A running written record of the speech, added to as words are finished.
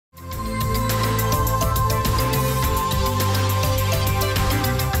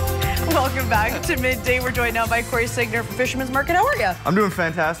back to Midday. We're joined now by Corey Signer from Fisherman's Market. How are you? I'm doing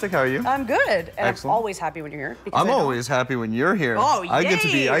fantastic. How are you? I'm good. And Excellent. I'm always happy when you're here. I'm always happy when you're here. Oh, yay.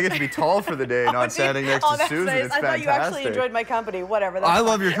 I get to be tall for the day, not standing next to Susan. Nice. It's I fantastic. thought you actually enjoyed my company. Whatever. I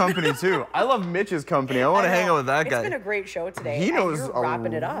love your company too. I love Mitch's company. I want to hang out with that guy. It's been a great show today. He knows you're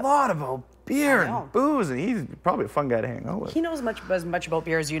wrapping it up. a lot about beer and booze, and he's probably a fun guy to hang out with. He knows as much about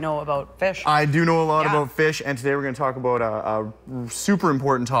beer as you know about fish. I do know a lot about fish, and today we're going to talk about a super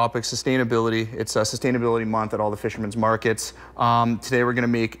important topic, sustainability. It's Sustainability Month at all the fishermen's markets. Today we're going to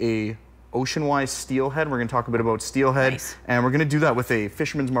make a ocean-wise steelhead. We're going to talk a bit about steelhead, and we're going to do that with a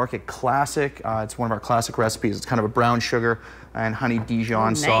Fisherman's Market classic. It's one of our classic recipes. It's kind of a brown sugar and honey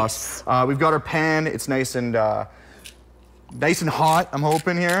Dijon sauce. We've got our pan. It's nice and hot, I'm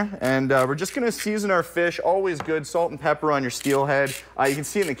hoping here. And we're just gonna season our fish. Always good, salt and pepper on your steelhead. You can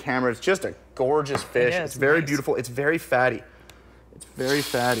see it in the camera, it's just a gorgeous fish. It's very beautiful, it's very fatty. It's very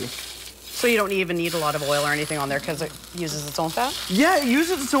fatty. So you don't even need a lot of oil or anything on there because it uses its own fat? Yeah, it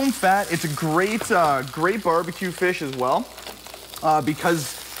uses its own fat. It's a great, great barbecue fish as well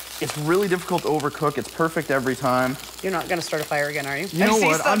because it's really difficult to overcook. It's perfect every time. You're not gonna start a fire again, are you? You know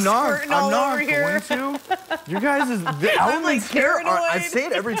what? I'm not going to. You guys, the elements here are, I say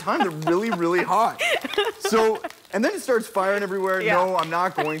it every time, they're really, really hot. So, and then it starts firing everywhere. No, I'm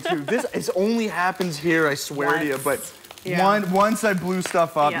not going to. This only happens here, I swear to you. But once I blew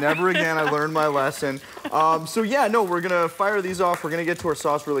stuff up, never again. I learned my lesson. So yeah, no, we're gonna fire these off. We're gonna get to our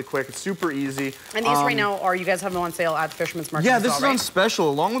sauce really quick. It's super easy. And these right now you guys have them on sale at the Fisherman's Market? Yeah, this is on special,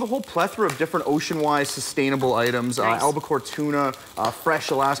 along with a whole plethora of different ocean-wise sustainable items. Albacore tuna, fresh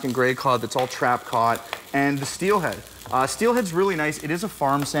Alaskan gray cod that's all trap caught, and the steelhead. Steelhead's really nice. It is a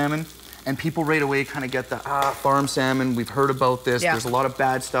farm salmon. And people right away kind of get the, farm salmon, we've heard about this. There's a lot of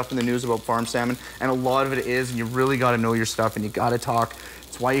bad stuff in the news about farm salmon, and a lot of it is, and you really got to know your stuff, and you got to talk.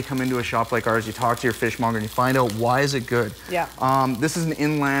 It's why you come into a shop like ours, you talk to your fishmonger, and you find out why is it good. This is an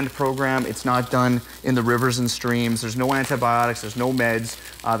inland program. It's not done in the rivers and streams. There's no antibiotics, there's no meds.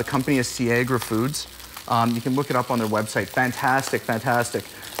 The company is Ciagra Foods. You can look it up on their website. Fantastic, fantastic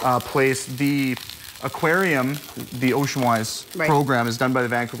place. The aquarium, the Oceanwise program is done by the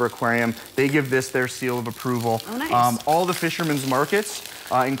Vancouver Aquarium. They give this their seal of approval. Oh, nice. All the fishermen's markets,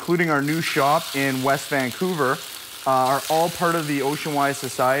 including our new shop in West Vancouver, are all part of the Oceanwise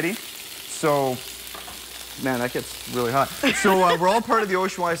Society. So, man, that gets really hot. So we're all part of the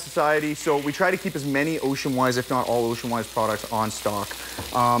Oceanwise Society, so we try to keep as many Oceanwise, if not all Oceanwise products on stock.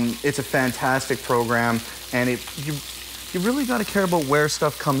 It's a fantastic program, and you really got to care about where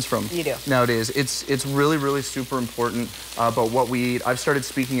stuff comes from. You do. Nowadays. It's really, really super important about what we eat. I've started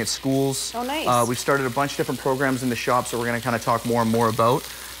speaking at schools. Oh, nice. We've started a bunch of different programs in the shop, so we're going to kind of talk more and more about.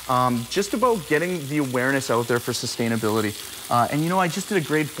 Just about getting the awareness out there for sustainability. And you know, I just did a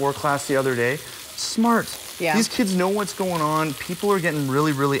grade 4 class the other day. Smart. These kids know what's going on. People are getting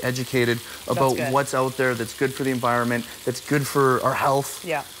really, really educated about what's out there that's good for the environment, that's good for our health.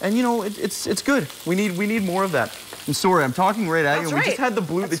 And you know, it's good. We need more of that. I'm sorry, I'm talking right at you. We just had the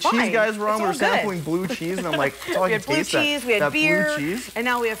cheese guys were on. We were sampling blue cheese, and I'm like, oh, we had blue cheese, we had beer, and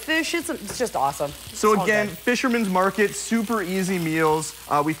now we have fish. It's just awesome. So again, Fisherman's Market, super easy meals.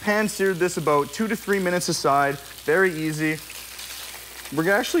 We've pan-seared this about 2 to 3 minutes aside. Very easy.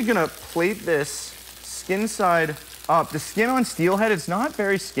 We're actually gonna plate this skin side up. The skin on steelhead, it's not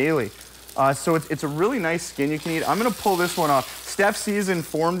very scaly. So it's a really nice skin you can eat. I'm gonna pull this one off. Steph C's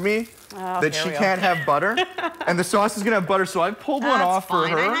informed me that she can't have butter, and the sauce is gonna have butter, so I pulled one off for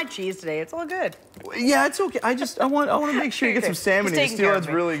her. I had cheese today, it's all good. Yeah, it's okay. I want to make sure you get some salmon in. Steelhead's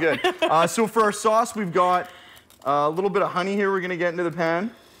really good. So for our sauce, we've got a little bit of honey here we're gonna get into the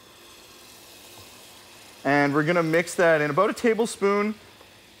pan. And we're gonna mix that in, about a tablespoon.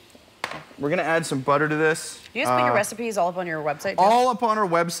 We're gonna add some butter to this. You guys put your recipes all up on your website too? All up on our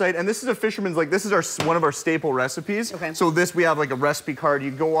website, and this is a Fisherman's, this is one of our staple recipes. So we have like a recipe card. You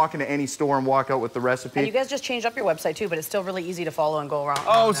can go walk into any store and walk out with the recipe. And you guys just changed up your website too, but it's still really easy to follow and go around.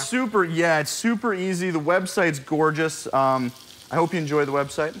 Oh, super, yeah, it's super easy. The website's gorgeous. I hope you enjoy the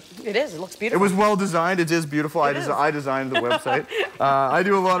website. It is, it looks beautiful. It was well designed, it is beautiful. I designed the website. I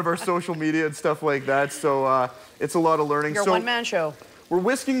do a lot of our social media and stuff like that, so it's a lot of learning. You're a one-man show. We're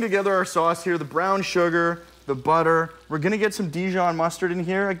whisking together our sauce here, the brown sugar, the butter. We're gonna get some Dijon mustard in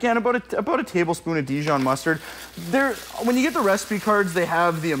here. Again, about a tablespoon of Dijon mustard. When you get the recipe cards, they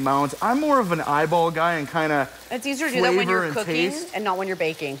have the amounts. I'm more of an eyeball guy and kind of It's easier to do that when you're cooking and not when you're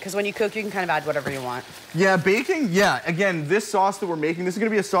baking, because when you cook, you can kind of add whatever you want. Yeah, baking, yeah. Again, this sauce that we're making, this is gonna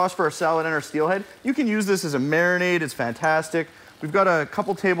be a sauce for our salad and our steelhead. You can use this as a marinade, it's fantastic. We've got a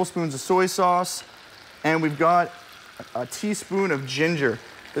couple tablespoons of soy sauce, and we've got a teaspoon of ginger.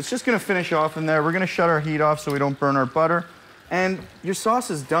 It's just gonna finish off in there. We're gonna shut our heat off so we don't burn our butter. And your sauce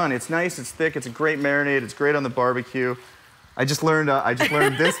is done. It's nice, it's thick, it's a great marinade, it's great on the barbecue. I just learned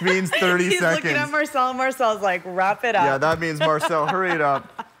this means 30 He's seconds. looking at Marcel, and Marcel's like, wrap it up. Yeah, that means Marcel, hurry it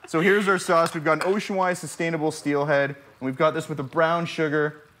up. So here's our sauce. We've got an ocean-wise sustainable steelhead, and we've got this with a brown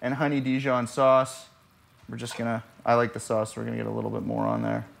sugar and honey Dijon sauce. We're just gonna, I like the sauce, so we're gonna get a little bit more on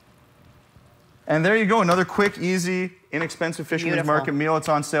there. And there you go, another quick, easy, inexpensive Fisherman's Market meal. It's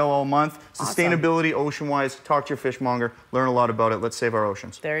on sale all month. Sustainability, ocean-wise, talk to your fishmonger, learn a lot about it. Let's save our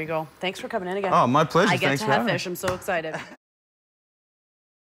oceans. There you go. Thanks for coming in again. Oh, my pleasure. I get Thanks to for have having me. fish. I'm so excited.